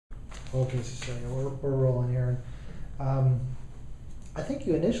Okay, Cecilia, we're rolling here. I think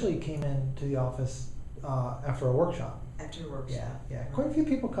you initially came into the office after a workshop. After a workshop. Yeah. Quite a few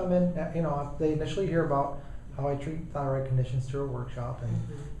people come in, they initially hear about how I treat thyroid conditions through a workshop,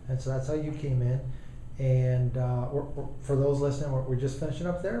 and so that's how you came in. And for those listening, we're just finishing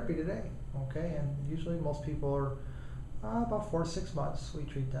up therapy today, okay? And usually most people are about 4 to 6 months we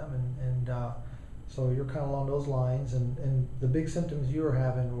treat them, and so you're kind of along those lines. And the big symptoms you were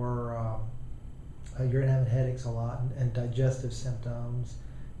having were you're having headaches a lot, and digestive symptoms,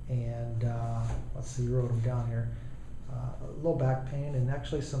 and let's see, you wrote them down here. Low back pain, and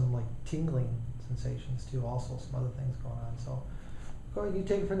actually some like tingling sensations too. Also, some other things going on. So, go ahead, you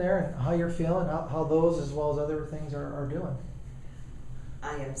take it from there, and how you're feeling, how those as well as other things are doing.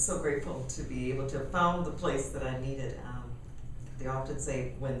 I am so grateful to be able to have found the place that I needed. They often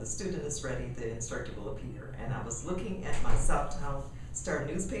say when the student is ready, the instructor will appear. And I was looking at my Southtown Star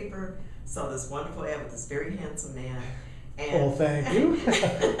newspaper, saw this wonderful ad with this very handsome man. And well, thank you.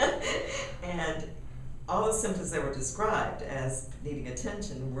 And all the symptoms that were described as needing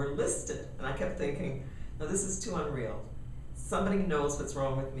attention were listed. And I kept thinking, no, this is too unreal. Somebody knows what's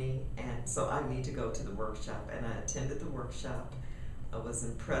wrong with me, and so I need to go to the workshop. And I attended the workshop. I was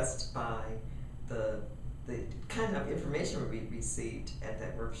impressed by the kind of information we received at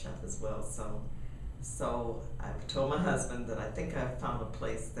that workshop as well. So I've told my husband that I think I've found a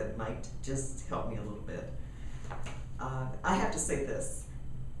place that might just help me a little bit. I have to say this.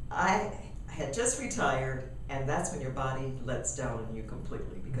 I had just retired, and that's when your body lets down on you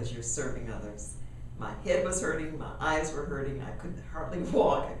completely because you're serving others. My head was hurting, my eyes were hurting, I couldn't hardly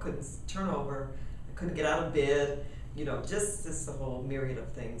walk, I couldn't turn over, I couldn't get out of bed, just a whole myriad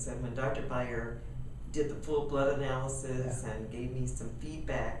of things. And when Dr. Beyer did the full blood analysis and gave me some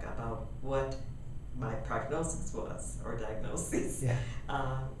feedback about what my prognosis was, or diagnosis,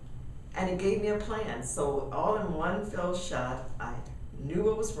 and it gave me a plan. So all in one fell shot, I knew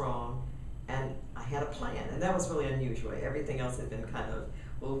what was wrong, and I had a plan, and that was really unusual. Everything else had been kind of,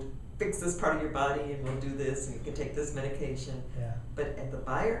 we'll fix this part of your body, and we'll do this, and you can take this medication. But at the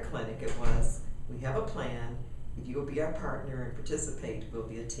Beyer Clinic, it was, we have a plan, if you will be our partner and participate, we'll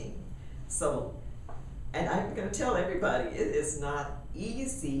be a team. So, and I'm going to tell everybody, it is not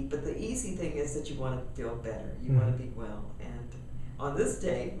easy, but the easy thing is that you want to feel better, you want to be well. And on this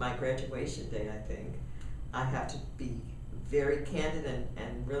day, my graduation day, I think, I have to be very candid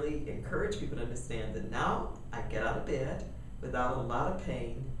and really encourage people to understand that now I get out of bed without a lot of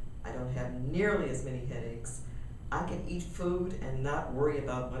pain. I don't have nearly as many headaches. I can eat food and not worry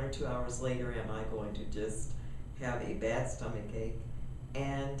about 1 or 2 hours later, am I going to just have a bad stomach ache?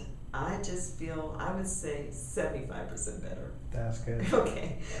 And I just feel, I would say 75% better. That's good.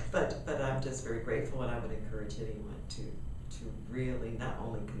 Okay, but I'm just very grateful, and I would encourage anyone to really not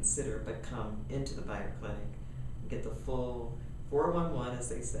only consider but come into the Beyer Clinic, get the full 411, as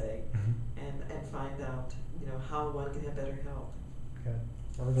they say, and find out how one can have better health. Good.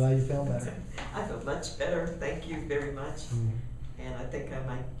 Well, we're glad you feel better. I feel much better. Thank you very much. And I think I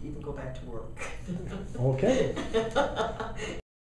might even go back to work. Okay.